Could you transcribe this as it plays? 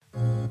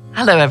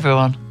Hello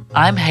everyone,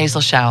 I'm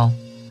Hazel Showell,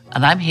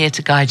 and I'm here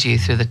to guide you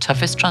through the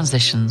toughest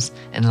transitions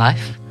in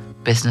life,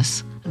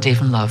 business, and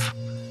even love.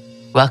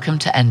 Welcome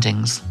to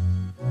Endings.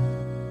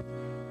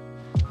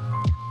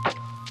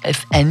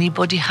 If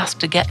anybody has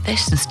to get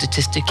this, and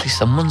statistically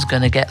someone's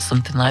going to get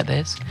something like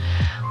this,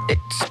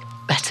 it's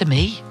better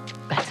me.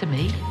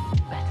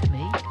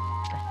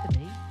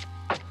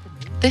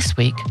 This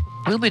week,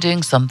 we'll be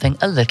doing something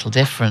a little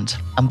different.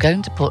 I'm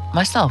going to put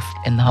myself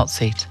in the hot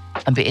seat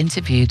and be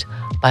interviewed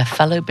by a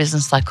fellow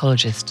business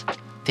psychologist,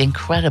 the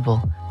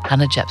incredible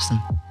Hannah Jepson,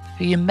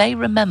 who you may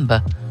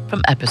remember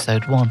from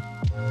episode 1.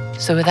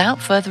 So without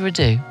further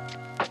ado,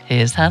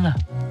 here's Hannah.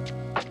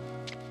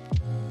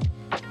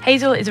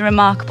 Hazel is a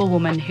remarkable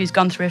woman who's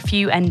gone through a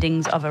few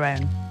endings of her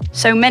own.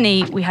 So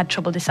many, we had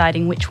trouble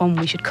deciding which one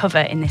we should cover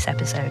in this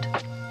episode.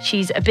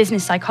 She's a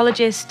business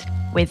psychologist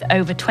with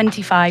over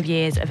 25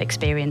 years of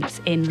experience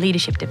in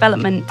leadership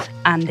development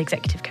and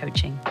executive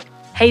coaching.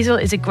 Hazel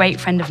is a great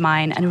friend of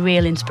mine and a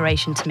real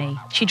inspiration to me.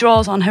 She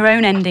draws on her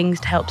own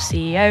endings to help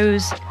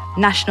CEOs,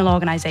 national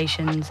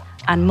organisations,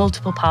 and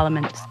multiple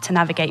parliaments to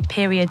navigate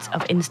periods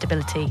of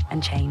instability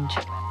and change.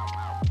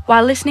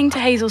 While listening to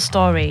Hazel's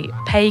story,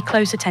 pay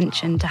close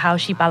attention to how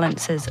she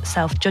balances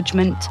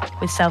self-judgment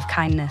with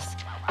self-kindness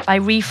by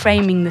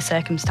reframing the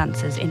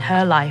circumstances in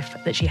her life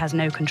that she has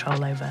no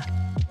control over.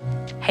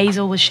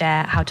 Hazel will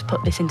share how to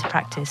put this into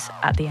practice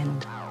at the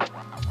end.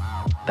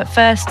 But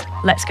first,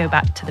 let's go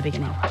back to the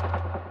beginning.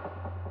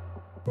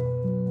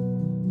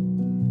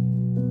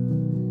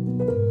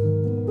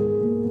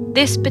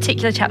 This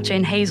particular chapter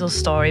in Hazel's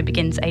story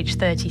begins age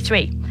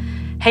 33.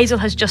 Hazel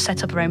has just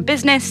set up her own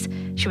business.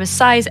 She was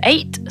size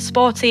 8,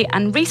 sporty,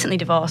 and recently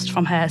divorced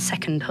from her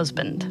second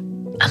husband.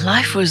 And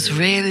life was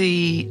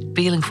really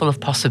feeling full of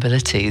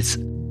possibilities.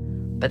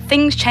 But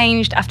things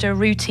changed after a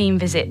routine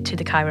visit to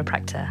the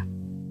chiropractor.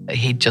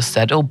 He just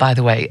said, oh, by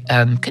the way,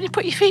 can you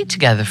put your feet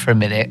together for a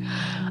minute?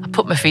 I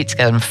put my feet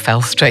together and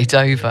fell straight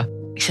over.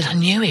 He said, I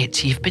knew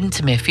it. You've been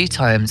to me a few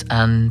times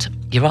and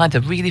you're either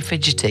really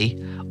fidgety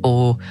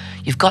or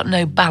you've got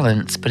no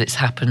balance, but it's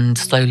happened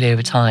slowly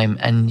over time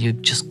and you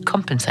just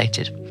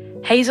compensated.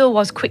 Hazel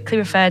was quickly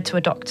referred to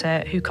a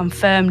doctor who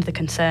confirmed the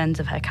concerns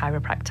of her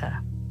chiropractor.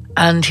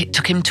 And it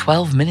took him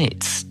 12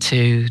 minutes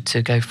to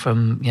go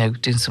from,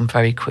 doing some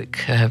very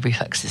quick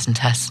reflexes and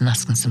tests and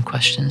asking some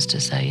questions to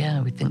say,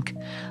 yeah, we think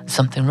there's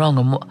something wrong.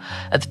 And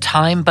at the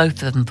time,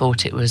 both of them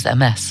thought it was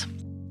MS.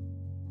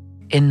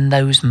 In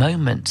those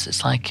moments,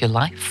 it's like your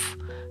life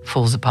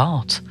falls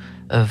apart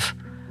of,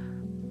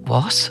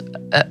 what?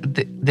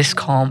 This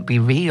can't be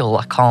real.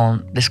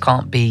 This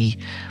can't be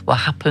what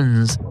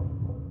happens.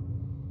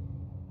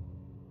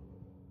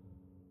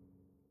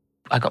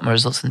 I got my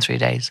results in 3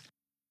 days.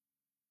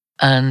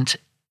 And,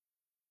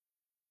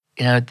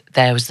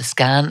 there was the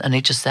scan and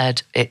it just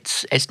said,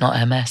 it's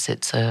not MS,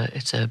 it's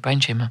a brain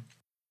tumour.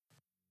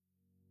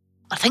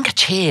 I think I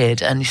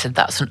cheered and he said,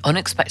 that's an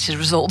unexpected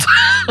result.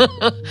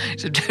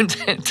 So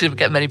to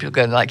get many people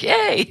going like,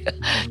 yay,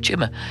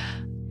 tumour.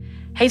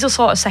 Hazel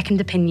sought a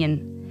second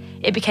opinion.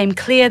 It became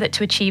clear that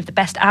to achieve the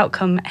best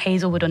outcome,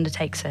 Hazel would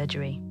undertake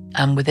surgery.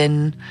 And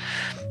within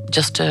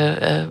just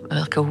a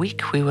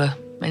week, we were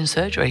in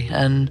surgery.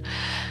 And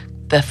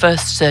their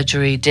first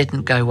surgery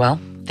didn't go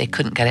well. They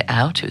couldn't get it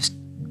out. It was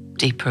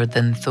deeper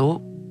than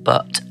thought.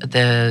 But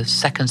the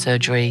second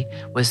surgery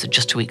was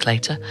just a week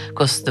later. Of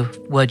course, the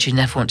word you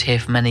never want to hear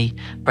from any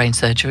brain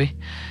surgery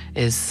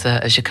is,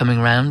 as you're coming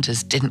around,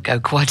 is didn't go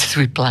quite as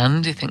we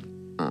planned. You think,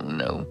 oh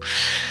no.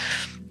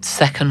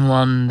 Second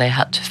one, they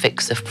had to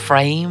fix a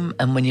frame.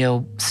 And when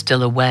you're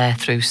still aware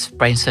through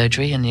brain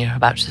surgery and you're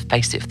about to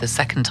face it for the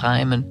second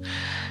time and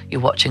you're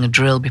watching a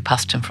drill be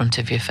passed in front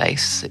of your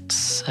face,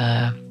 it's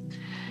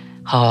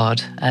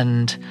hard.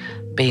 And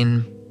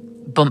being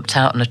bumped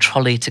out on a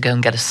trolley to go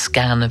and get a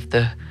scan of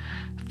the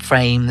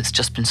frame that's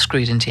just been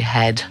screwed into your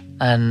head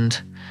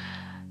and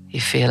you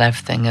feel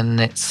everything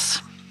and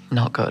it's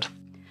not good.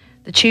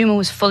 The tumour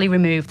was fully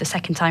removed the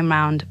second time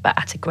round, but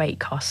at a great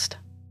cost.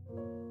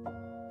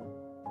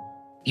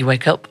 You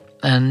wake up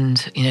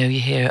and, you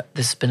hear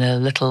there's been a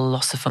little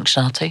loss of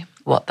functionality.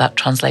 What that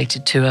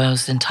translated to, I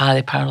was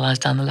entirely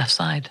paralysed down the left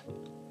side.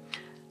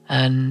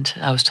 And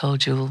I was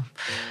told you'll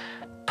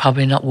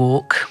probably not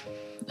walk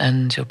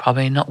and you'll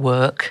probably not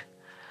work.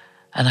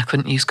 And I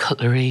couldn't use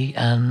cutlery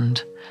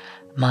and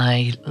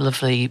my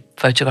lovely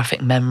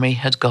photographic memory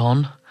had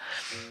gone.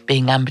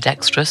 Being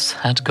ambidextrous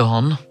had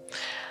gone.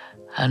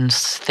 And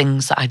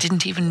things that I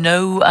didn't even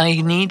know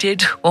I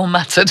needed or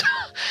mattered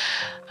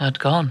had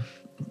gone.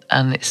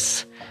 And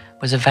it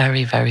was a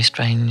very, very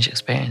strange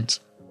experience.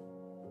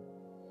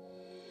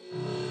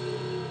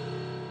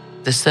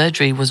 The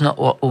surgery was not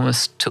what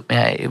almost took me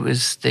out. It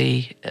was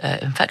the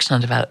infection I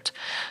developed.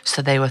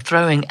 So they were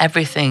throwing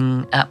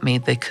everything at me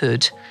they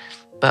could,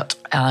 but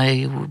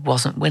I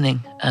wasn't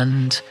winning.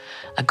 And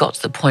I got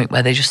to the point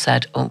where they just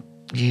said, oh,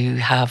 you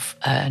have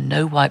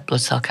no white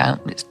blood cell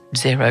count. It's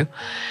 0.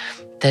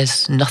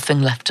 There's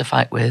nothing left to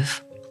fight with.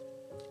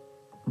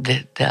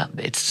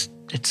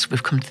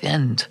 We've come to the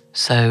end.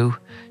 So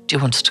do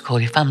you want us to call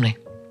your family?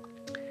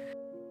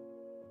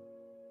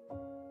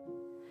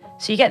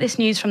 So you get this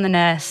news from the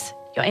nurse,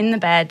 you're in the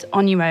bed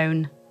on your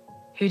own.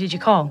 Who did you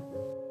call?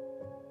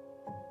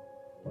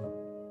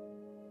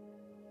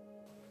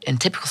 In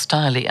typical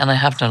style, and I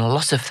have done a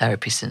lot of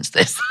therapy since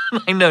this.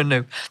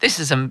 No, this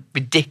is a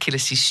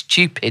ridiculously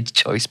stupid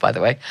choice, by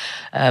the way.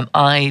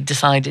 I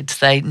decided to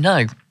say,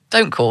 no,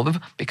 don't call them,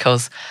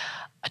 because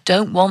I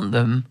don't want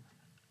them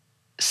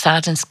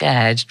sad and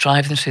scared,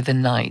 driving through the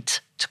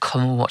night to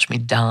come and watch me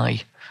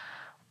die.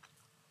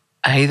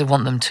 I either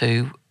want them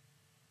to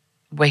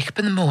wake up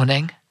in the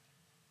morning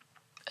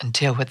and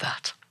deal with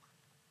that,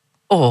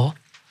 or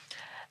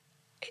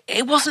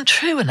it wasn't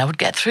true and I would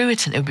get through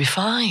it and it would be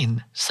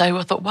fine. So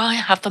I thought, why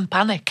have them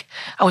panic?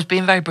 I was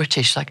being very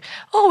British, like,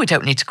 oh, we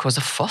don't need to cause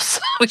a fuss.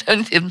 we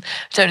don't even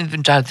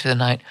drive through the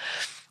night.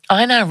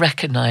 I now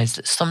recognise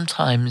that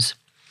sometimes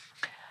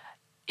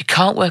you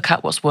can't work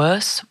out what's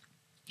worse.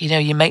 You know,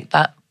 you make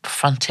that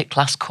frantic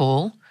last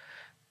call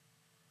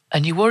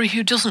and you worry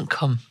who doesn't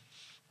come.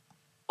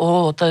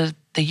 Or the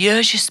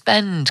years you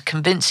spend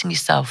convincing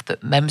yourself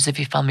that members of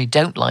your family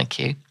don't like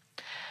you,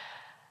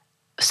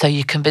 so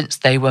you're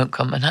convinced they won't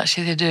come, and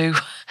actually they do.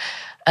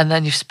 And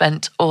then you've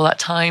spent all that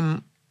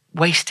time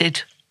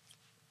wasted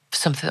for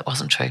something that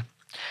wasn't true.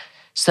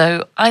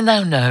 So I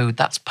now know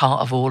that's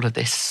part of all of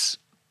this.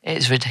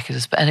 It's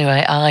ridiculous. But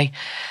anyway, I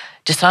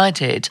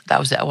decided that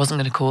was it. I wasn't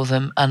going to call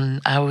them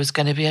and I was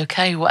going to be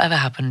okay. Whatever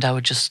happened, I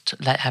would just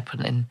let it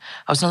happen. And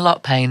I was in a lot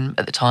of pain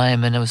at the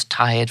time and I was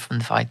tired from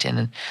the fighting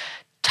and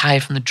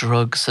tired from the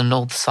drugs and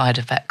all the side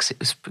effects. It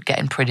was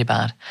getting pretty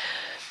bad.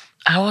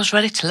 I was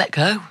ready to let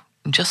go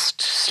and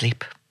just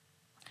sleep.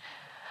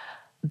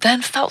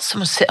 Then felt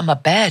someone sit on my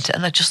bed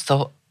and I just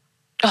thought,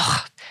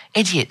 oh,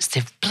 idiots,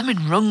 they've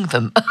blooming rung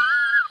them.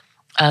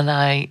 And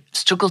I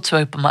struggled to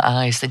open my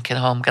eyes thinking,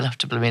 oh, I'm going to have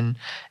to blooming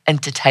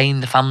entertain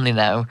the family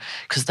now,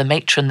 because the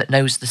matron that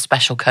knows the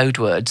special code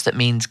words that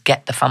means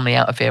get the family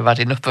out of here, I've had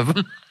enough of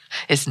them,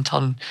 isn't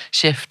on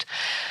shift.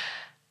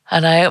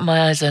 And I opened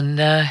my eyes and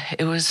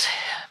it was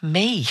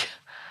me,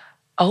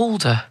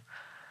 older,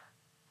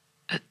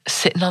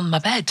 sitting on my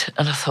bed.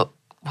 And I thought,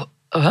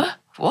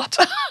 what?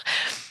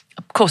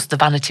 Of course, the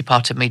vanity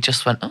part of me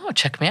just went, oh,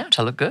 check me out,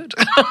 I look good.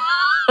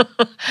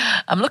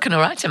 I'm looking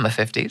all right in my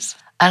 50s.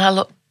 And I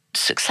looked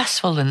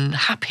successful and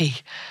happy.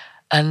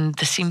 And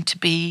there seemed to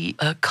be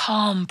a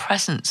calm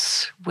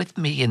presence with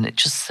me. And it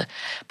just,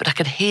 but I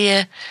could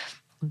hear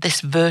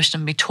this version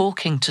of me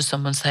talking to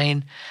someone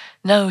saying,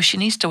 no, she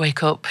needs to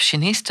wake up. She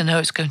needs to know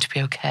it's going to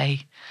be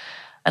okay.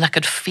 And I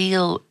could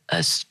feel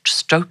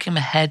stroking my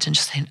head and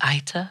just saying,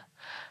 Ita.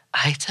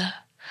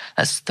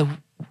 That's the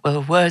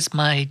words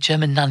my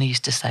German nanny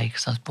used to say,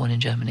 because I was born in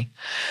Germany.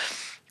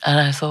 And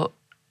I thought,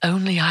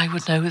 only I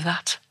would know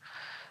that.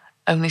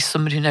 Only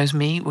somebody who knows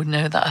me would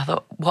know that. I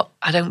thought, what?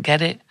 I don't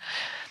get it.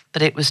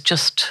 But it was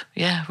just,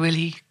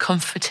 really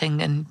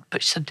comforting.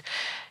 But she said,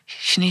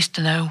 she needs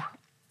to know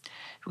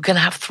we're going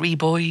to have 3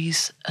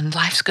 boys and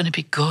life's going to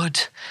be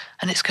good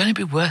and it's going to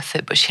be worth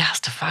it. But she has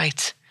to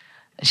fight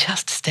and she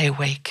has to stay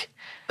awake.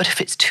 But if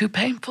it's too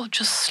painful,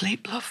 just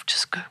sleep, love,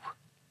 just go.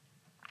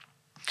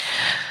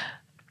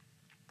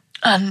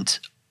 And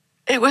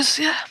it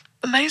was,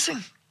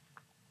 amazing.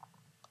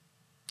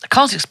 I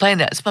can't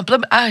explain it. It's my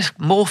blood,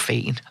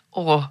 morphine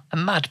or a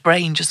mad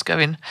brain just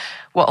going,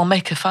 what'll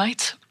make a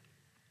fight?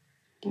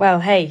 Well,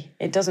 hey,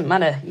 it doesn't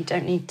matter. You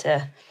don't need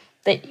to.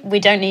 We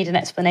don't need an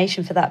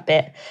explanation for that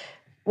bit.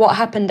 What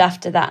happened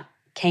after that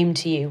came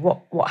to you?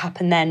 What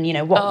happened then? You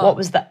know, what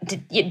was that?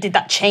 Did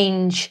that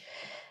change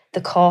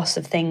the course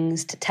of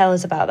things? To tell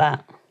us about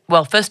that.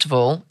 Well, first of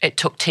all, it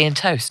took tea and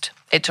toast.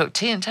 It took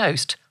tea and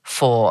toast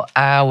for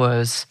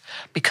hours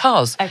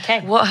because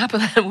what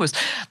happened then was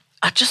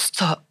I just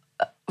thought,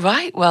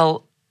 right,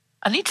 well,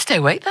 I need to stay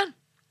awake then.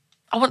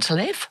 I want to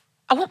live.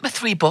 I want my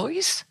 3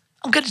 boys.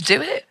 I'm going to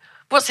do it.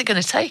 What's it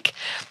going to take?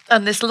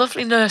 And this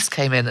lovely nurse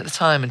came in at the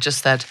time and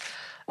just said,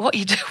 what are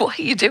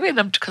you doing?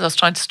 Because I was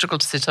trying to struggle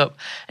to sit up.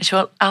 And she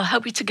went, I'll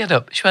help you to get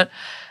up. She went,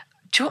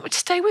 do you want me to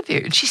stay with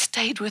you? And she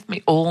stayed with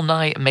me all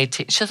night and made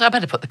tea. She said, I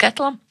better put the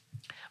kettle on.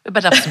 We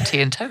better have some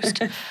tea and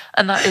toast.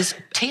 And that is,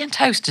 tea and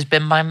toast has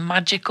been my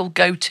magical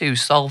go-to,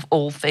 solve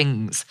all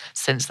things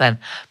since then.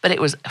 But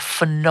it was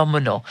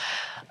phenomenal.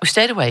 We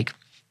stayed awake.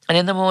 And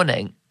in the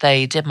morning,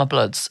 they did my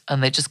bloods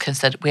and they just kind of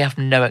said, we have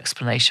no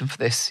explanation for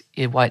this.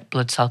 Your white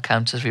blood cell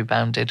count has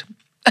rebounded.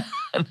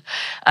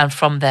 And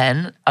from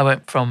then, I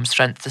went from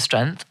strength to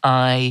strength.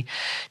 I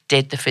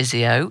did the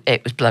physio.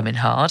 It was blooming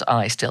hard.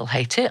 I still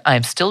hate it.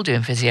 I'm still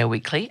doing physio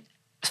weekly.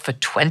 For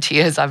 20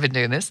 years I've been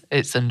doing this.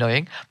 It's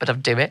annoying, but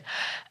I've done it.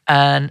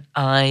 And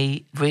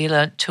I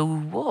relearned to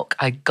walk.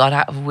 I got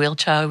out of a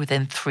wheelchair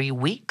within 3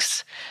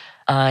 weeks.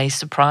 I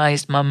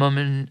surprised my mum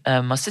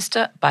and my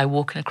sister by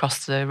walking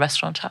across the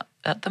restaurant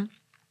at them.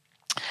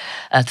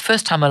 The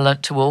first time I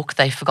learnt to walk,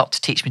 they forgot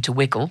to teach me to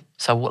wiggle,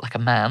 so I walked like a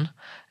man.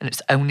 And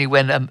it's only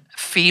when a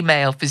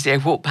female physio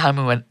walked behind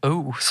me and went,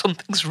 oh,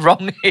 something's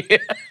wrong here.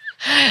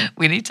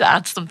 We need to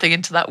add something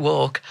into that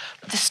walk.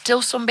 But there's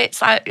still some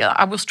bits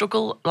I will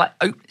struggle, like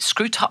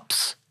screw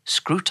tops.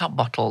 screw top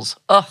bottles.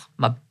 Oh,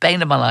 my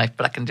bane of my life,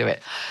 but I can do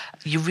it.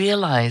 You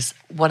realise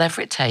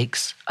whatever it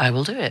takes, I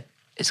will do it.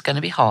 It's going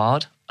to be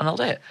hard and I'll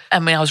do it. I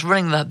mean, I was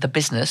running the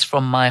business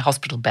from my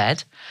hospital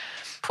bed.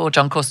 Poor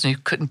John Corson, who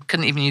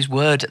couldn't even use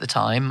Word at the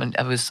time, and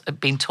I was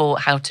being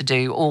taught how to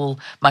do all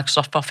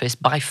Microsoft Office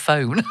by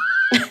phone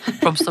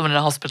from someone in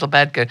a hospital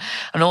bed.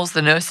 And all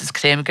the nurses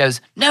came and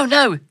goes,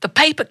 no, the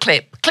paper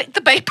clip, click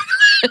the paper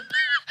clip.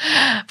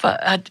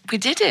 But we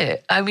did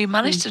it. We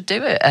managed to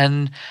do it.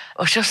 And it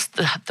was just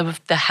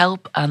the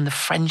help and the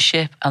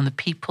friendship and the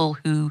people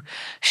who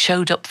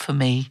showed up for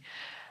me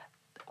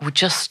were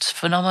just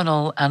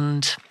phenomenal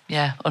and,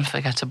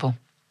 unforgettable.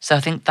 So I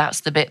think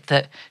that's the bit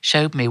that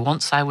showed me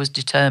once I was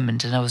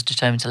determined, and I was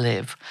determined to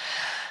live.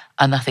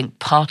 And I think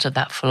part of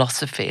that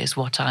philosophy is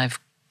what I've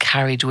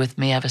carried with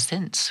me ever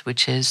since,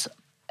 which is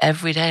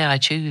every day I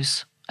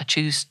choose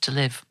to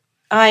live.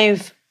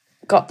 I've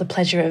got the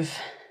pleasure of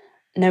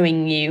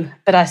knowing you,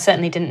 but I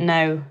certainly didn't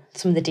know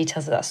some of the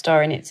details of that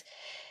story, and it's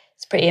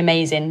pretty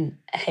amazing,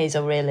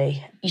 Hazel,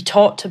 really. You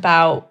talked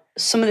about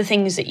some of the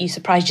things that you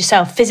surprised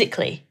yourself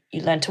physically.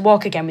 You learned to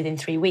walk again within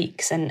 3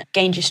 weeks and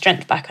gained your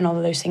strength back and all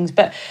of those things.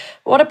 But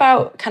what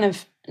about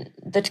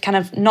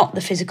not the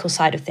physical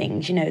side of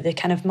things, the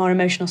kind of more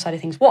emotional side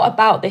of things? What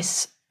about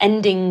this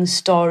ending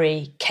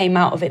story came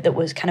out of it that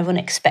was kind of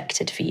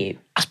unexpected for you?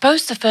 I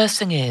suppose the first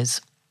thing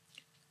is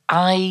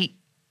I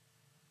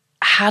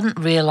hadn't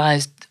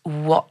realised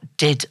what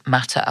did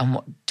matter and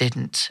what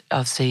didn't.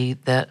 Obviously,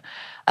 that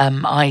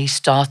I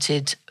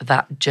started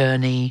that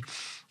journey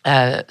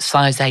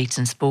size 8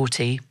 and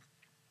sporty.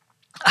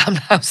 I'm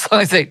now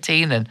size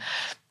 18 and,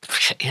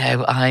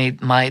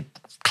 my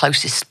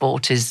closest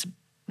sport is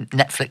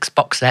Netflix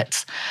box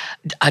sets.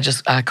 I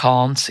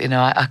can't,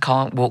 I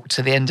can't walk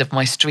to the end of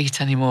my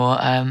street anymore.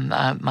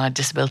 My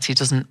disability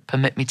doesn't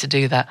permit me to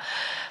do that.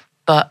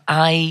 But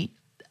I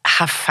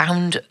have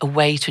found a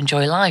way to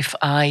enjoy life.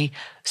 I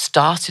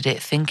started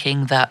it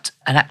thinking that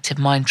an active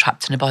mind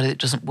trapped in a body that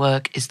doesn't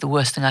work is the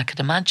worst thing I could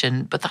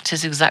imagine, but that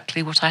is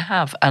exactly what I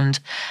have. And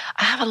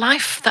I have a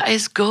life that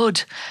is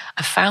good.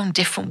 I found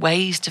different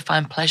ways to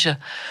find pleasure.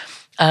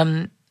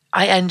 I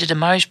ended a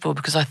marriage before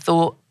because I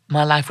thought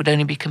my life would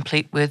only be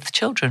complete with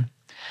children.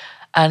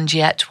 And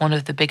yet one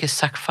of the biggest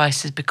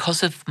sacrifices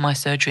because of my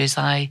surgery is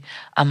I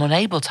am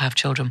unable to have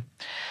children.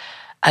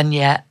 And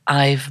yet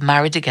I've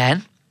married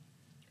again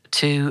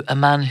to a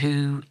man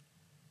who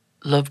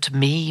loved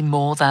me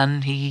more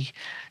than he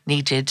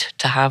needed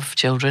to have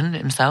children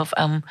himself.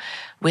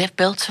 We have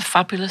built a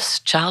fabulous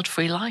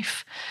child-free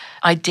life.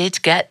 I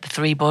did get the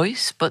 3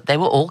 boys, but they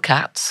were all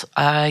cats.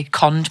 I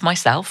conned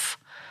myself.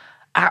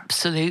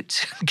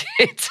 Absolute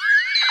kid.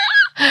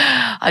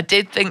 I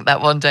did think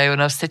that one day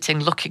when I was sitting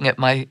looking at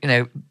my,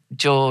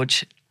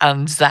 George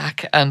and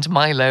Zach and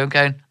Milo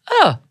going,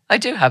 oh, I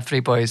do have 3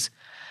 boys.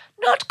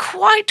 Not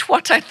quite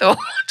what I thought.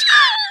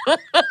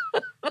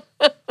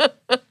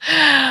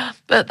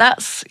 But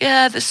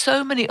there's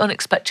so many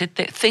unexpected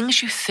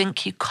things you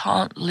think you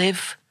can't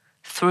live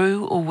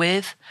through or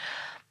with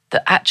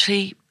that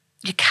actually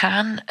you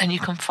can, and you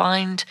can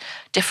find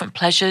different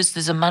pleasures.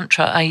 There's a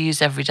mantra I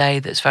use every day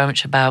that's very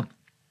much about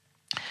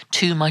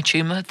to my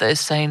tumour that is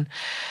saying,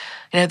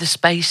 the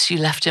space you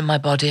left in my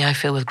body I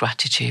fill with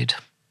gratitude.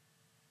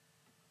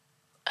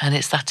 And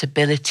it's that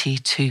ability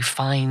to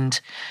find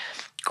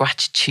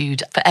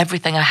gratitude for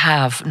everything I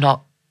have,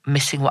 not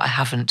missing what I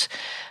haven't.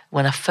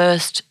 When I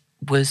first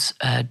was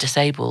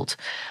disabled,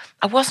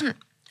 I wasn't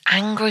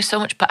angry so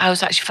much, but I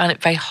was actually found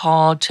it very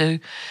hard to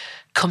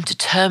come to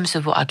terms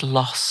with what I'd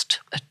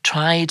lost. I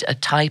tried a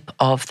type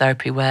of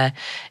therapy where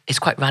it's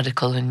quite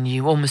radical and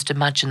you almost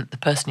imagine that the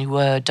person you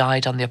were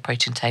died on the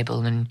operating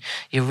table and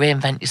you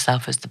reinvent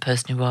yourself as the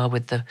person you are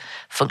with the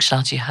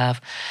functionality you have.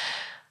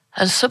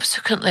 And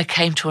subsequently I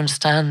came to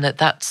understand that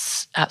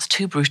that's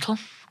too brutal,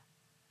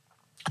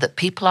 that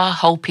people are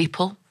whole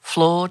people,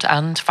 flawed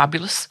and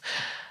fabulous.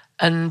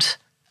 And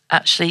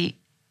actually,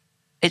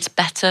 it's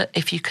better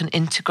if you can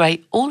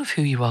integrate all of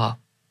who you are.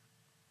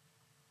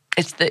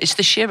 It's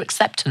the sheer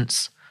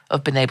acceptance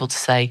of being able to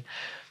say,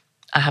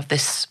 I have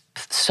this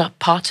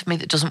part of me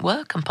that doesn't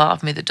work and part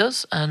of me that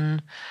does.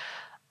 And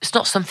it's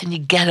not something you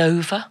get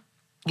over.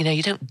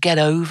 You don't get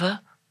over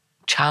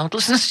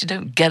childlessness. You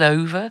don't get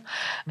over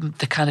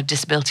the kind of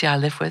disability I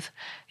live with.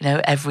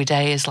 Every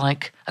day is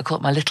like, I call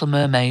it my little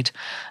mermaid.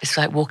 It's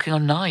like walking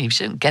on knives.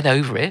 You don't get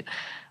over it.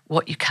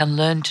 What you can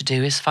learn to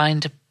do is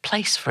find a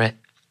place for it.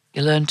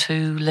 You learn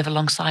to live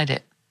alongside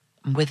it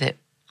and with it.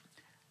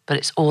 But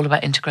it's all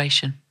about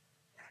integration.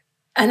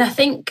 And I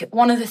think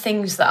one of the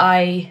things that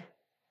I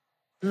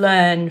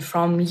learn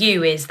from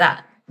you is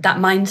that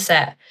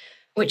mindset,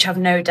 which I've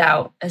no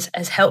doubt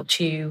has helped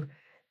you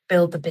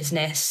build the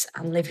business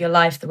and live your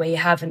life the way you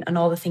have, and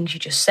all the things you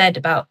just said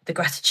about the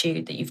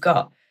gratitude that you've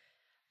got.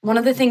 One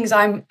of the things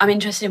I'm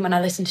interested in when I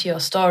listen to your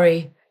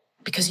story,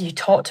 because you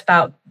talked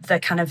about the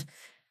kind of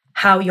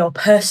how your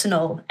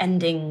personal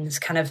endings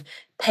kind of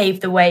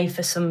paved the way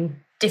for some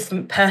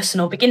different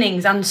personal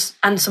beginnings and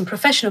some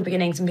professional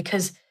beginnings, and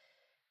because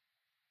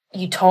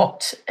you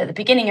talked at the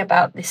beginning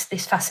about this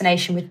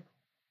fascination with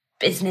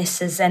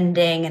businesses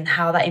ending and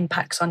how that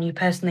impacts on you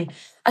personally.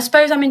 I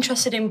suppose I'm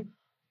interested in,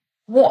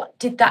 what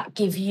did that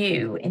give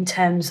you in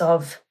terms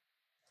of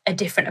a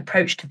different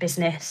approach to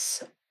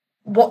business?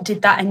 What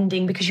did that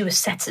ending, because you were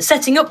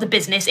setting up the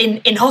business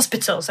in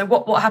hospital. So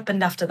what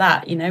happened after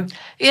that, you know?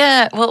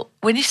 Yeah, well,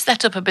 when you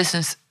set up a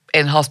business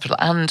in hospital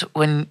and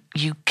when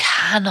you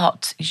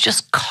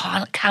just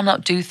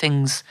cannot do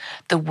things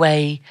the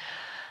way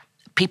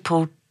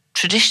people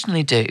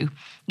traditionally do,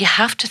 you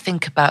have to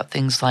think about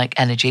things like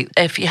energy.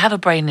 If you have a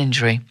brain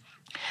injury,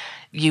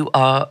 you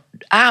are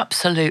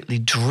absolutely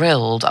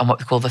drilled on what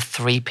we call the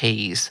 3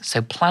 Ps.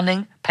 So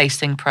planning,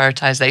 pacing,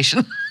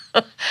 prioritization.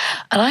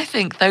 And I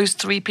think those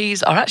 3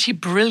 Ps are actually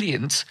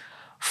brilliant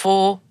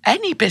for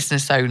any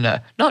business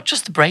owner, not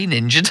just the brain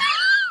injured.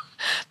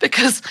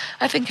 Because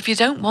I think if you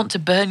don't want to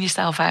burn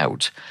yourself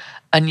out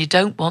and you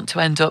don't want to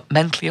end up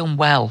mentally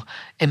unwell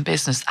in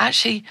business,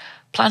 actually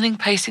planning,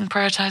 pacing,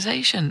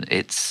 prioritization,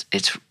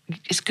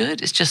 it's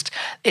good.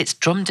 It's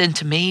drummed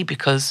into me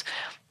because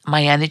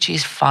my energy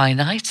is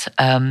finite,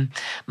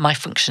 my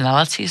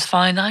functionality is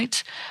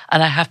finite,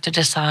 and I have to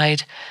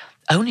decide,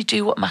 only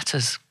do what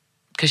matters,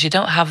 because you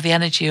don't have the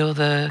energy or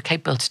the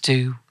capability to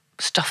do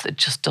stuff that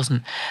just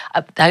doesn't.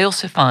 I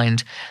also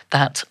find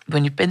that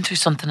when you've been through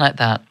something like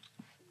that,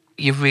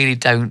 you really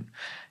don't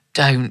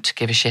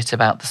give a shit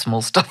about the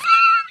small stuff.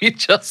 You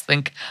just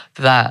think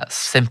that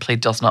simply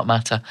does not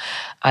matter.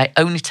 I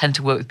only tend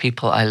to work with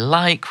people I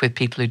like, with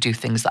people who do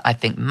things that I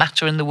think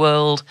matter in the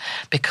world,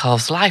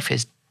 because life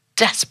is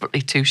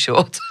desperately too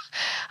short.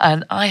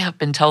 And I have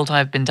been told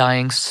I've been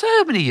dying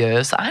so many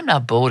years that I'm now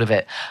bored of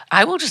it.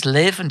 I will just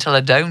live until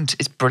I don't.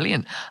 It's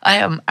brilliant. I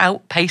am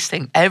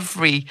outpacing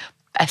every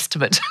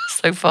estimate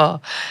so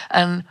far.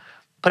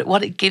 But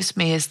what it gives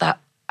me is that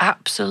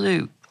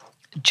absolute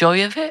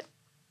joy of it,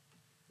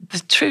 the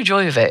true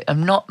joy of it.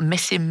 I'm not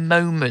missing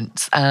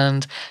moments.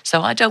 And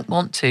so I don't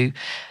want to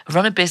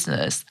run a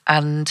business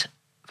and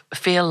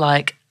feel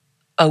like,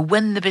 oh,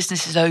 when the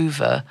business is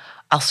over,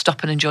 I'll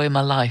stop and enjoy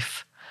my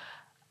life.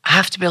 I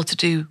have to be able to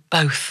do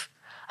both.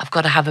 I've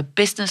got to have a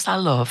business I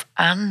love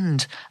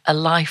and a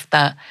life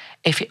that,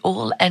 if it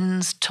all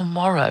ends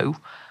tomorrow,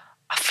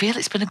 I feel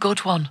it's been a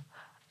good one.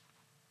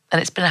 And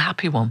it's been a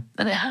happy one,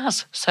 and it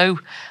has. So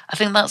I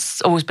think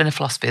that's always been a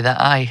philosophy, that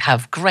I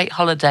have great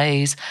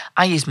holidays,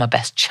 I use my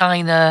best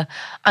china,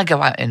 I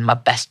go out in my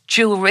best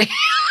jewellery,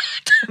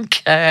 I don't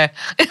care.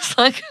 It's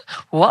like,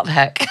 what the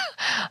heck?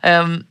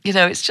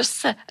 It's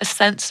just a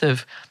sense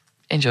of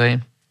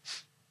enjoying.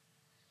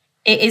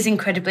 It is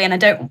incredibly, and I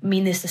don't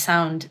mean this to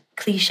sound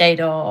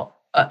cliched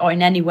or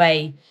in any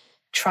way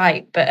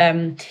trite, but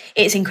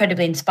it's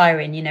incredibly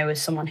inspiring,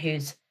 as someone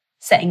who's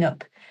setting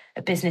up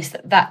a business,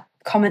 that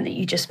comment that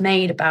you just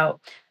made about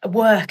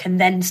work and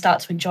then start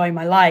to enjoy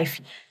my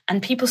life.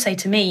 And people say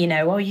to me,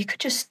 well, you could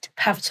just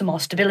have some more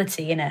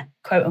stability in a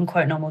quote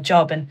unquote normal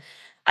job. And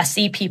I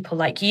see people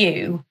like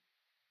you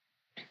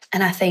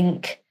and I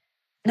think,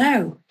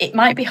 no, it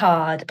might be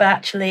hard, but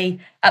actually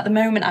at the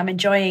moment I'm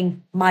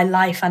enjoying my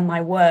life and my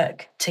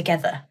work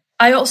together.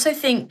 I also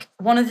think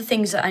one of the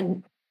things that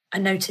I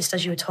noticed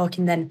as you were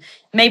talking then,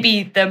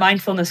 maybe the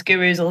mindfulness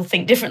gurus will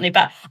think differently,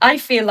 but I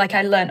feel like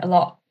I learned a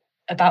lot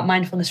about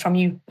mindfulness from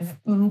you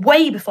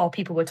way before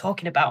people were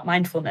talking about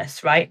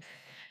mindfulness, right?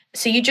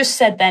 So you just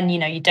said then,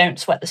 you don't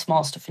sweat the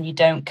small stuff and you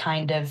don't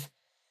kind of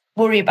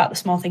worry about the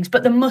small things,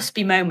 but there must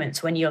be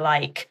moments when you're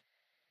like,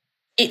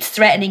 it's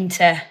threatening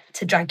to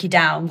drag you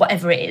down,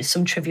 whatever it is,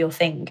 some trivial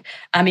thing.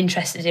 I'm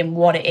interested in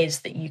what it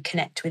is that you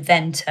connect with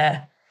then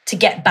to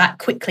get back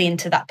quickly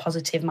into that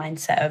positive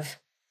mindset of,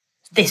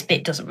 this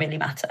bit doesn't really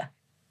matter.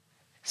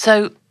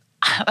 So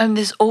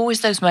there's always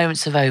those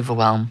moments of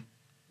overwhelm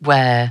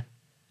where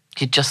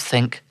you just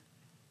think,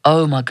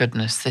 oh my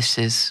goodness,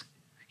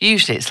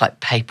 usually it's like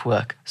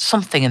paperwork,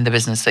 something in the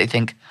business that you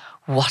think,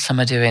 what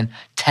am I doing?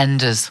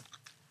 Tenders,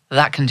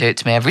 that can do it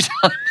to me every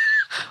time.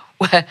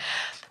 Where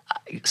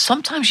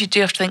sometimes you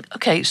do have to think,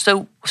 okay,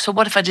 so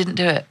what if I didn't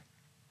do it?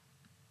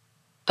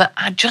 But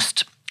I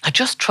just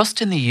trust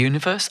in the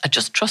universe. I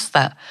just trust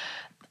that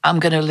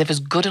I'm going to live as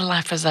good a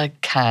life as I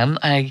can.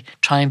 I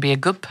try and be a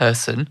good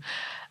person.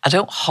 I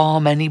don't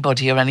harm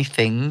anybody or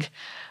anything.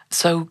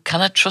 So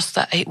can I trust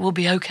that it will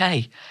be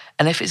okay?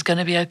 And if it's going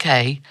to be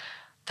okay,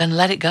 then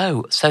let it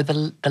go. So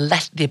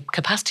the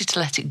capacity to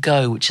let it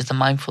go, which is the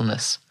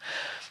mindfulness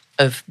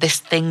of this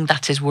thing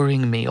that is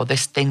worrying me or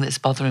this thing that's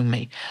bothering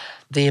me,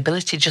 the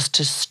ability just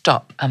to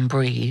stop and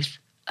breathe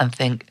and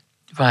think,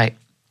 right,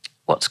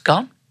 what's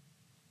gone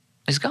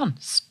is gone.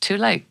 It's too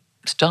late.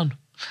 It's done.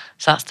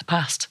 So that's the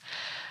past.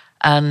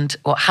 And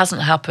what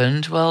hasn't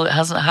happened, well, it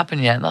hasn't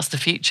happened yet, and that's the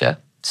future.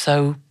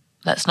 So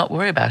let's not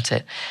worry about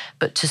it.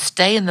 But to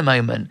stay in the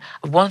moment,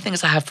 one of the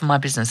things I have for my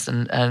business,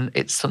 and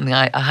it's something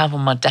I have on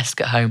my desk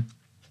at home,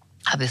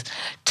 I have this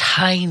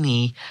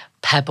tiny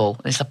pebble.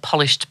 It's a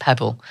polished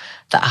pebble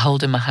that I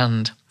hold in my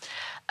hand.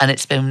 And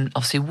it's been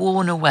obviously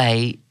worn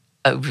away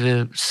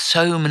over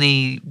so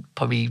many,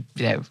 probably,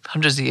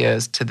 hundreds of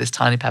years to this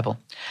tiny pebble.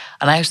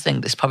 And I always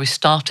think this probably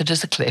started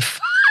as a cliff.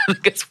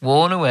 It gets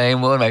worn away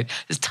and worn away.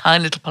 This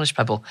tiny little polished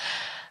pebble.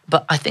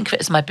 But I think of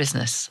it as my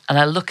business, and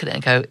I look at it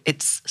and go,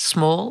 it's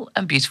small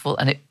and beautiful,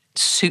 and it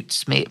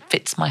suits me, it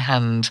fits my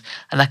hand,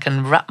 and I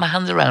can wrap my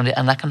hands around it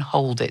and I can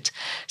hold it.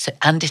 So,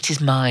 and it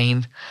is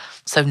mine.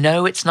 So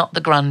no, it's not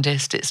the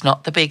grandest, it's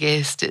not the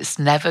biggest, it's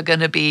never going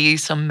to be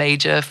some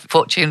major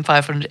Fortune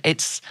 500,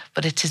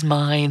 but it is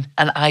mine,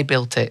 and I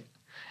built it.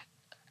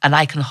 And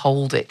I can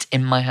hold it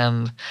in my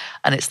hand.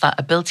 And it's that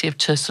ability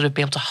to sort of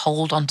be able to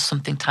hold on to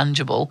something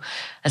tangible.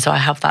 And so I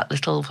have that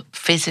little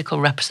physical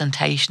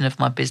representation of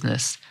my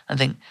business and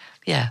think,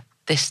 yeah,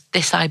 this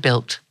I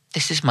built.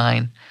 This is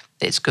mine.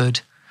 It's good.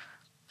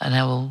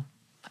 And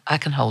I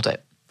can hold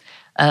it.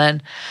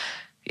 And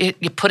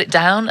you put it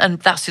down, and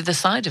that's the other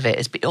side of it,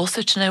 is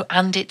also to know,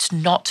 and it's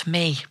not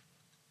me.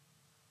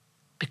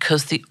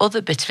 Because the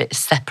other bit of it is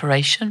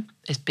separation,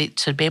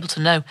 to be able to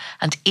know.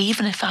 And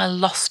even if I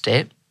lost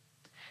it,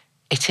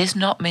 it is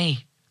not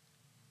me,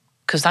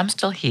 because I'm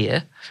still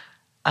here.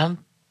 I'm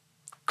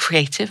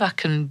creative. I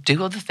can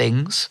do other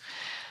things.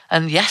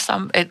 And yes,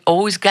 I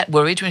always get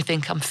worried when you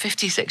think I'm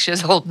 56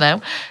 years old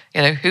now.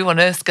 Who on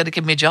earth's going to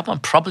give me a job? I'm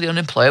probably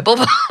unemployable,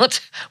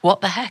 but what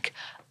the heck?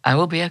 I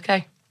will be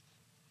okay.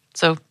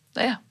 So,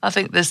 yeah, I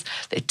think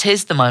it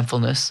is the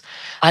mindfulness.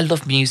 I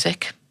love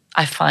music.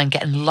 I find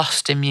getting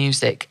lost in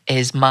music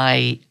is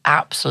my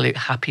absolute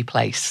happy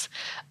place.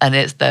 And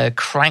it's the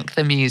crank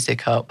the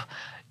music up,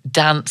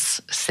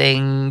 dance,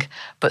 sing,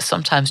 but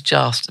sometimes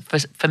just,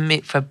 for me,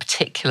 for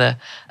particular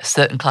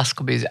certain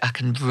classical music, I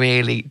can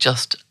really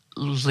just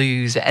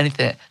lose it.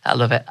 Anything, I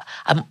love it.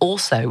 I'm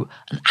also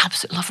an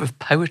absolute lover of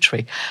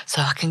poetry,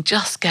 so I can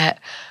just get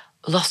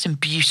lost in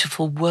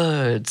beautiful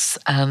words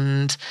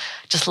and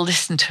just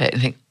listen to it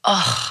and think,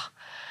 oh,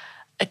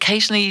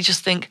 occasionally you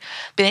just think,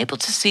 being able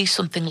to see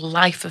something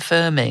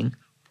life-affirming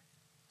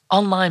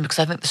online, because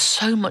I think there's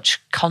so much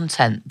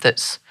content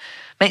that's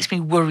makes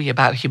me worry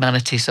about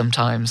humanity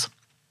sometimes,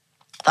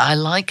 that I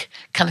like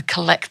kind of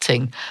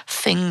collecting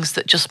things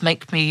that just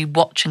make me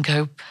watch and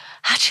go,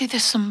 actually,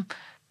 there's some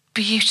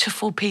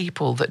beautiful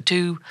people that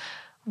do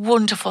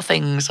wonderful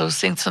things. I was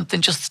seeing something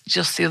just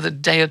the other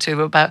day or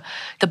two about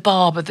the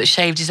barber that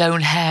shaved his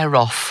own hair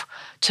off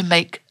to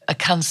make a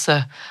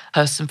cancer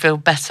person feel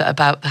better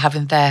about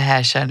having their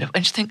hair shown.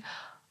 And you think,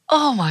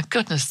 oh my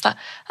goodness,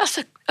 that's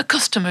a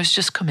customer who's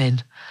just come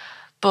in.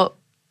 But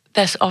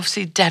they're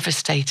obviously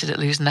devastated at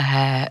losing their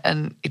hair,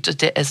 and it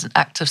did it as an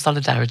act of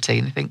solidarity.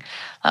 And I think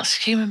that's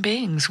human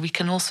beings. We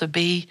can also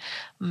be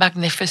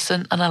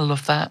magnificent, and I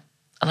love that.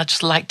 And I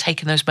just like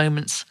taking those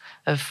moments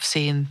of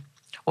seeing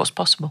what's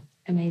possible.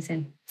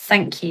 Amazing.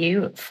 Thank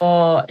you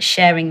for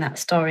sharing that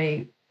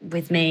story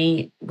with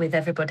me, with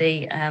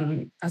everybody.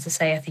 As I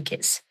say, I think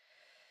it's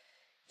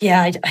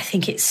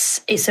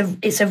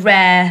a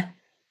rare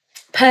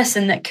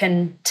person that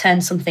can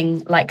turn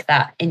something like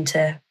that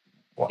into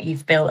what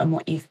you've built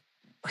and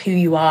who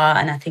you are,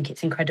 and I think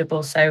it's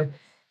incredible. So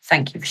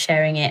thank you for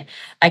sharing it.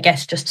 I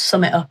guess just to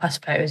sum it up, I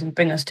suppose, and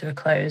bring us to a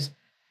close,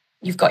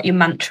 you've got your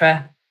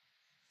mantra,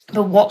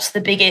 but what's the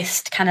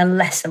biggest kind of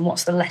lesson?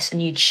 What's the lesson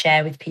you'd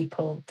share with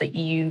people that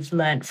you've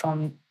learned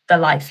from the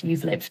life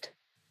you've lived?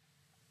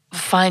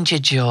 Find your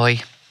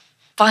joy.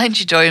 Find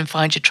your joy and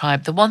find your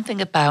tribe. The one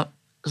thing about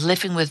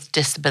living with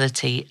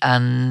disability,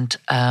 and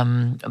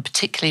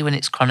particularly when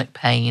it's chronic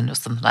pain or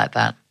something like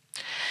that,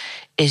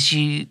 is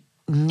you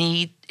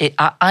need it.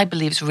 I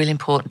believe it's really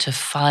important to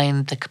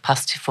find the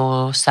capacity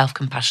for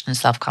self-compassion and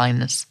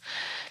self-kindness,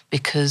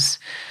 because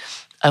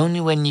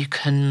only when you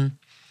can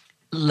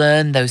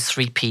learn those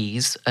 3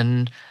 Ps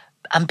and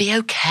be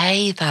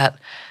okay that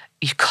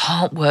you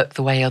can't work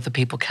the way other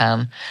people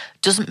can,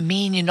 doesn't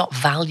mean you're not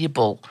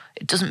valuable.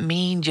 It doesn't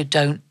mean you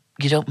don't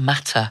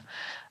matter.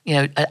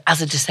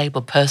 As a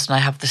disabled person, I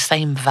have the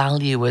same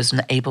value as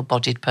an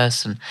able-bodied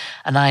person.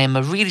 And I am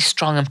a really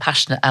strong and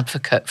passionate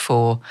advocate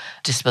for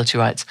disability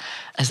rights.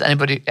 As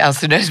anybody else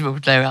who knows me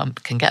would know, I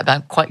can get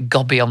about quite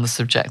gobby on the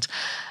subject.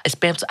 It's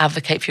being able to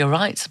advocate for your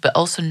rights, but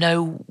also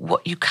know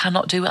what you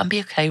cannot do and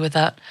be okay with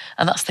that.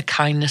 And that's the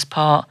kindness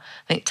part.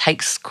 I think it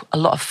takes a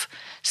lot of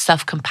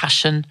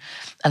self-compassion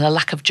and a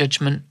lack of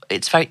judgment.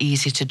 It's very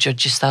easy to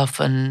judge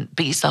yourself and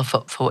beat yourself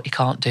up for what you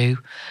can't do,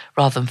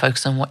 rather than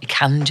focus on what you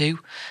can do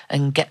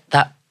and get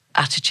that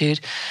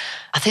attitude.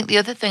 I think the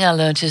other thing I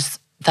learned is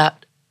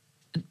that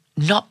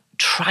not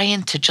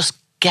trying to just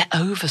get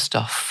over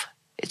stuff.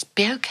 It's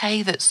be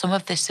okay that some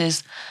of this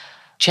is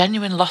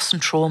genuine loss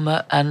and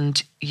trauma,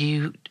 and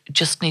you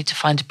just need to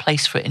find a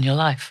place for it in your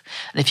life.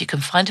 And if you can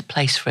find a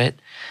place for it,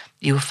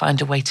 you will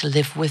find a way to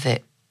live with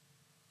it.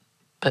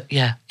 But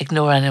yeah,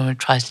 ignore anyone who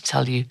tries to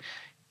tell you,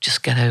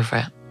 just get over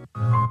it.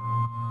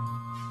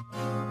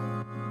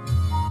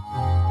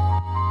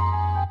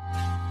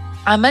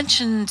 I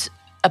mentioned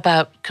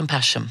about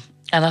compassion,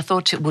 and I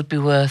thought it would be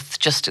worth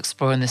just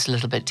exploring this a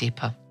little bit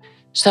deeper.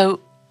 So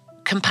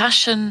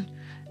compassion,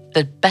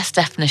 the best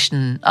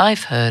definition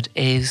I've heard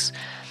is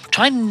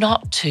try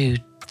not to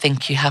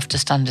think you have to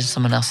stand in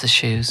someone else's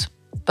shoes,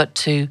 but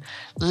to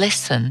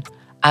listen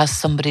as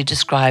somebody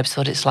describes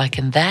what it's like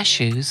in their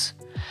shoes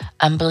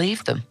and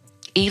believe them,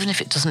 even if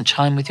it doesn't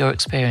chime with your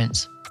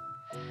experience.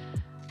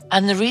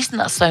 And the reason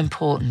that's so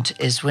important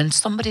is when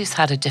somebody's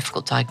had a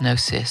difficult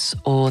diagnosis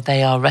or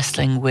they are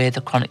wrestling with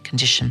a chronic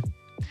condition,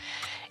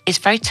 it's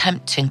very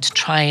tempting to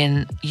try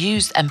and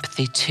use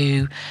empathy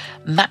to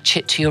match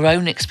it to your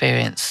own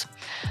experience.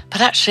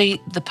 But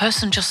actually, the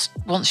person just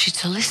wants you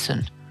to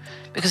listen,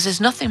 because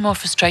there's nothing more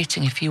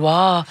frustrating if you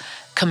are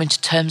coming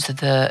to terms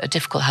with a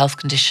difficult health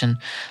condition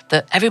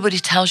that everybody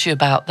tells you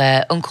about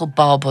their Uncle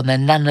Bob or their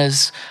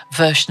Nana's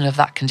version of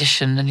that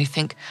condition, and you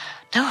think,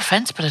 no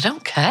offence, but I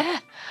don't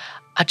care.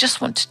 I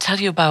just want to tell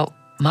you about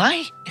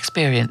my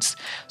experience.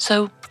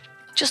 So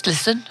just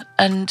listen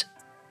and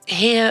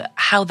hear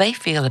how they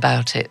feel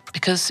about it,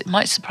 because it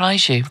might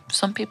surprise you.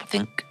 Some people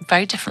think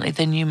very differently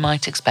than you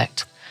might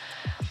expect.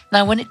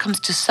 Now, when it comes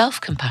to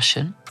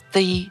self-compassion,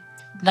 the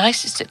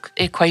nicest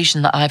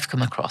equation that I've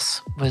come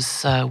across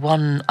was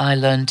one I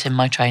learned in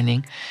my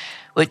training,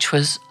 which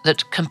was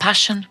that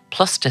compassion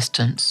plus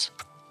distance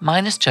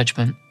minus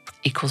judgment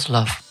equals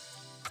love.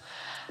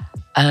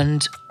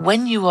 And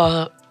when you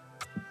are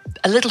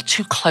a little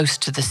too close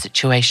to the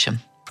situation,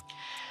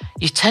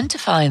 you tend to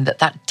find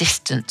that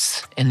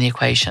distance in the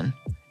equation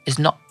is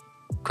not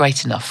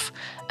great enough,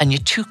 and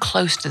you're too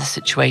close to the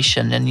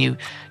situation and you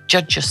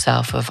judge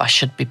yourself of, I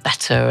should be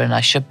better and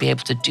I should be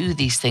able to do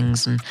these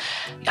things and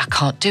I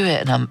can't do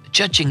it, and I'm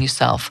judging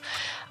yourself.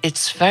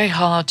 It's very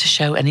hard to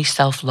show any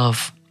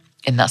self-love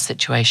in that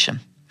situation.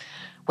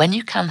 When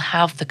you can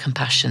have the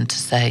compassion to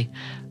say,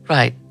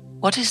 right,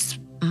 what is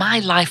my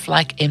life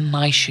like in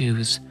my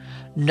shoes?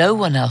 No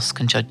one else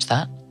can judge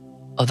that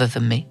other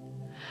than me.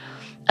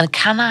 And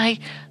can I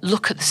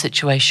look at the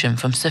situation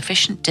from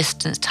sufficient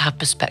distance to have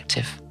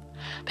perspective?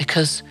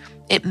 Because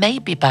it may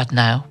be bad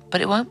now,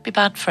 but it won't be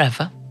bad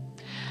forever.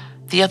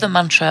 The other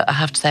mantra I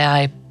have to say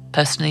I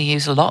personally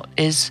use a lot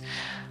is,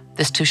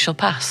 this too shall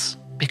pass.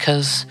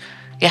 Because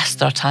yes,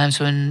 there are times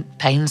when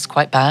pain's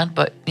quite bad,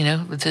 but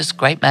there's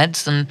great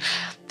meds and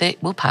they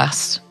will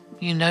pass.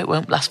 It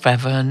won't last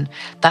forever, and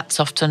that's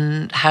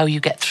often how you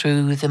get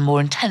through the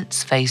more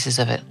intense phases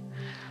of it.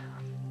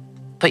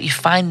 But you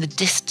find the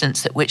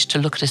distance at which to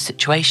look at a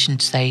situation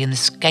to say, in the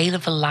scale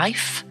of a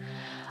life,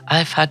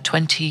 I've had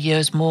 20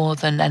 years more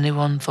than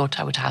anyone thought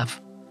I would have.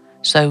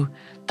 So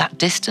that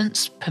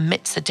distance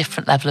permits a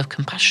different level of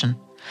compassion.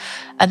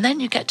 And then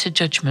you get to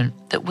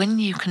judgment, that when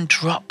you can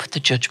drop the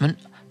judgment,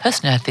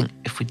 personally I think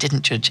if we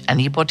didn't judge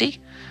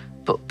anybody,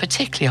 but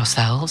particularly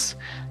ourselves,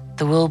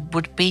 the world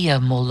would be a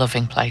more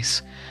loving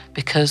place,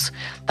 because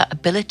that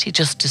ability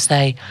just to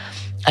say,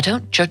 I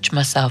don't judge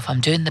myself, I'm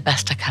doing the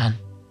best I can.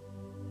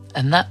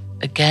 And that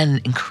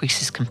again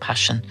increases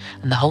compassion,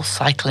 and the whole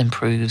cycle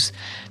improves,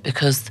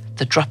 because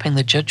the dropping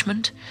the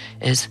judgment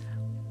is,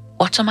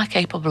 what am I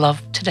capable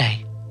of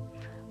today?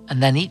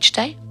 And then each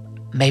day,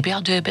 maybe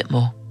I'll do a bit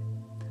more.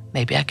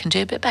 Maybe I can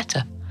do a bit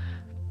better,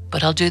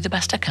 but I'll do the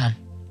best I can.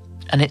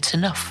 And it's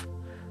enough,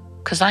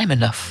 because I'm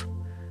enough.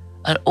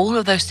 And all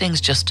of those things,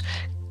 just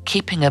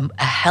keeping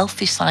a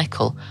healthy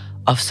cycle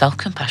of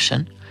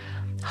self-compassion,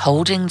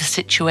 holding the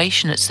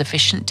situation at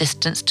sufficient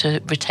distance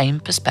to retain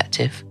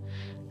perspective,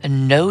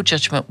 and no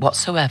judgment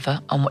whatsoever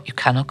on what you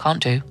can or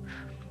can't do,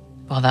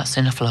 well, that's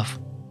enough love.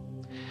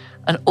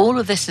 And all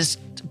of this has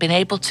been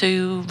able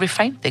to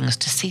reframe things,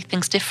 to see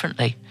things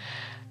differently.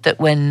 That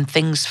when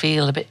things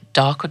feel a bit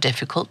dark or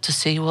difficult, to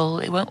see, well,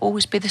 it won't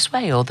always be this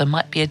way, or there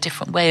might be a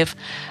different way of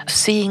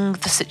seeing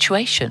the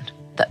situation.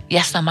 That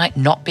yes, I might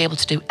not be able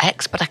to do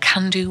X, but I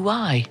can do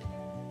Y.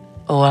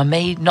 Or I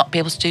may not be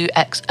able to do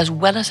X as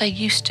well as I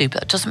used to, but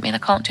that doesn't mean I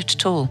can't do it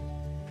at all.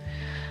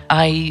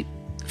 I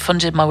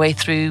funded my way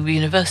through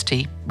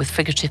university with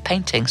figurative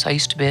painting, so I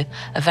used to be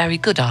a very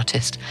good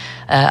artist.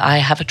 I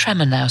have a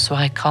tremor now, so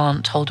I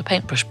can't hold a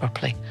paintbrush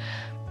properly.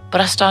 But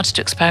I started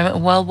to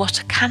experiment, well,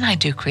 what can I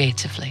do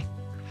creatively?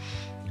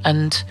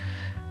 And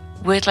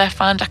weirdly, I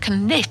found I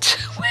can knit.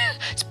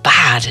 It's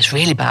bad, it's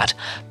really bad,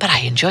 but I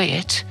enjoy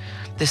it.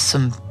 There's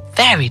some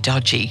very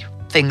dodgy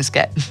things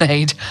get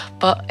made,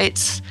 but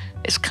it's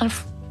kind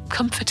of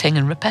comforting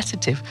and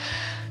repetitive.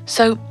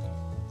 So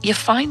you're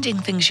finding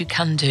things you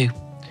can do.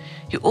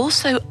 You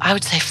also, I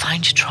would say,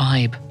 find your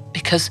tribe,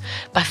 because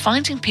by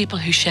finding people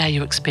who share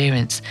your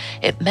experience,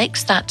 it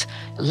makes that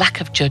lack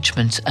of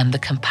judgment and the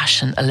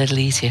compassion a little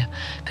easier,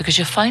 because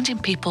you're finding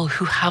people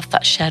who have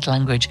that shared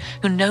language,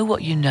 who know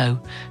what you know,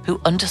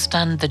 who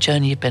understand the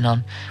journey you've been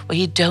on, where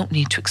you don't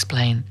need to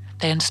explain.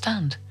 They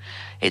understand.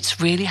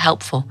 It's really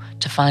helpful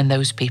to find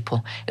those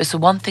people. It's the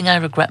one thing I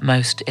regret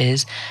most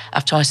is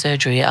after my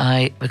surgery,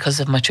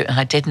 because of my treatment,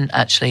 I didn't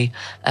actually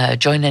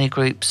join any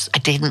groups. I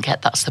didn't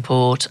get that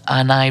support,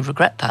 and I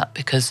regret that,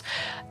 because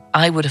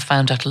I would have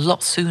found out a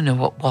lot sooner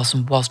what was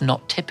and was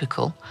not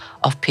typical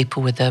of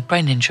people with a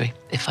brain injury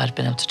if I'd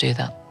been able to do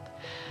that.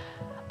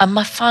 And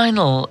my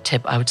final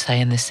tip, I would say,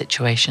 in this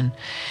situation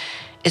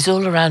is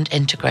all around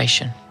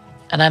integration.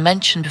 And I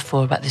mentioned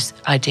before about this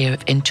idea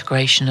of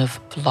integration of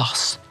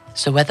loss.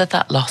 So whether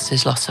that loss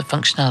is loss of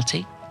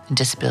functionality in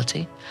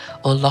disability,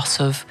 or loss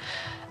of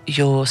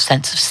your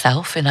sense of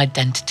self in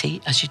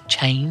identity as you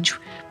change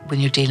when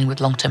you're dealing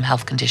with long-term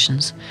health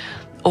conditions,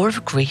 or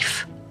of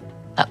grief,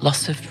 that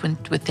loss of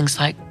with things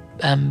like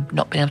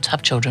not being able to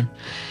have children.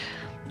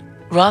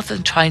 Rather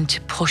than trying to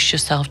push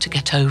yourself to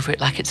get over it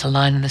like it's a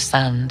line in the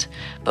sand,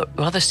 but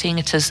rather seeing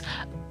it as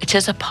it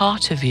is a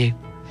part of you.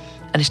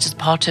 And it's just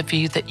part of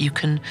you that you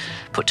can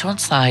put to one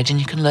side and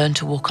you can learn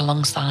to walk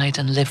alongside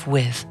and live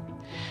with.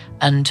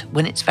 And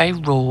when it's very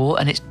raw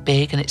and it's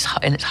big and it's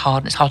hard and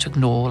it's hard to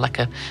ignore, like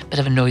a bit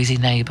of a noisy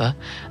neighbour,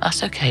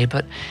 that's okay.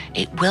 But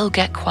it will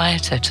get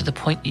quieter to the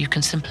point you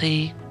can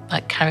simply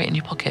like carry it in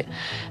your pocket.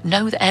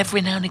 Know that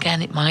every now and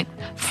again it might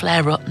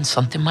flare up and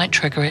something might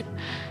trigger it.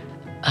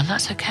 And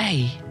that's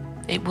okay.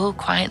 It will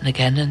quieten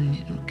again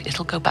and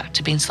it'll go back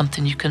to being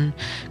something you can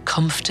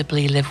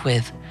comfortably live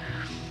with.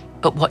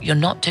 But what you're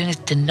not doing is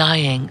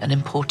denying an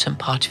important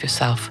part of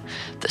yourself,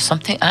 that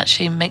something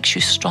actually makes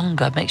you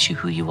stronger, makes you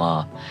who you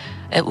are.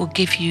 It will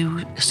give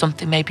you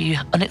something maybe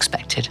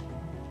unexpected.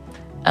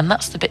 And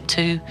that's the bit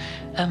to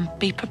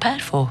be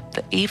prepared for,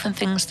 that even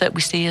things that we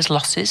see as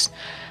losses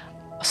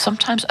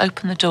sometimes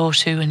open the door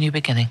to a new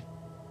beginning.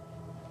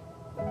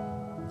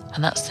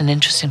 And that's an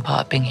interesting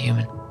part of being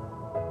human.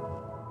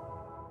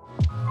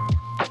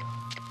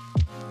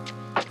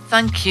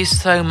 Thank you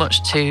so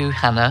much to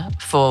Hannah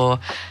for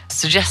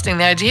suggesting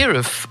the idea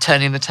of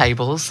turning the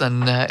tables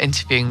and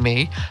interviewing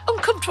me,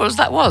 uncomfortable as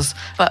that was.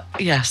 But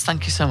yes,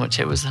 thank you so much.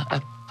 It was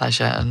a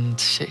pleasure and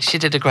she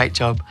did a great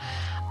job.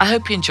 I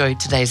hope you enjoyed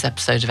today's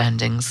episode of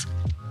Endings.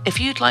 If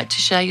you'd like to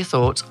share your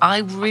thoughts, I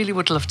really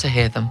would love to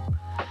hear them.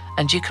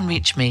 And you can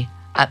reach me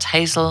at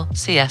Hazel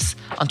CS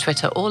on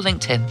Twitter or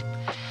LinkedIn.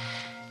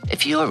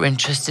 If you are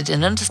interested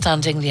in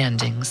understanding the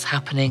endings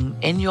happening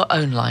in your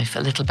own life a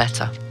little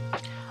better,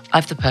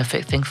 I've the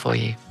perfect thing for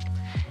you.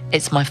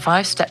 It's my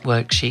 5-step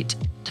worksheet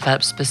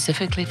developed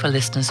specifically for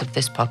listeners of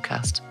this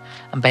podcast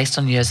and based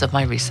on years of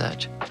my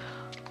research.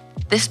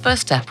 This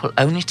first step will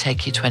only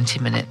take you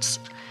 20 minutes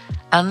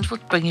and will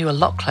bring you a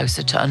lot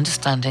closer to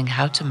understanding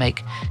how to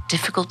make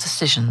difficult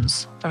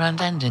decisions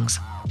around endings.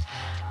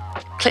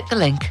 Click the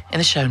link in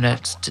the show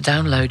notes to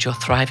download your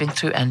Thriving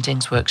Through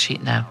Endings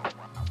worksheet now.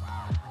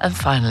 And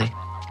finally,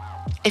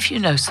 if you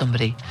know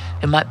somebody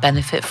who might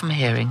benefit from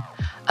hearing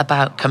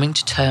about coming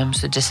to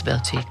terms with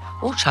disability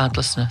or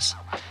childlessness,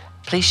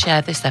 please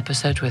share this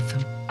episode with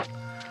them.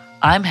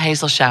 I'm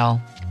Hazel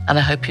Showell, and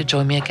I hope you'll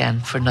join me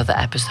again for another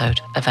episode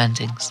of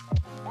Endings.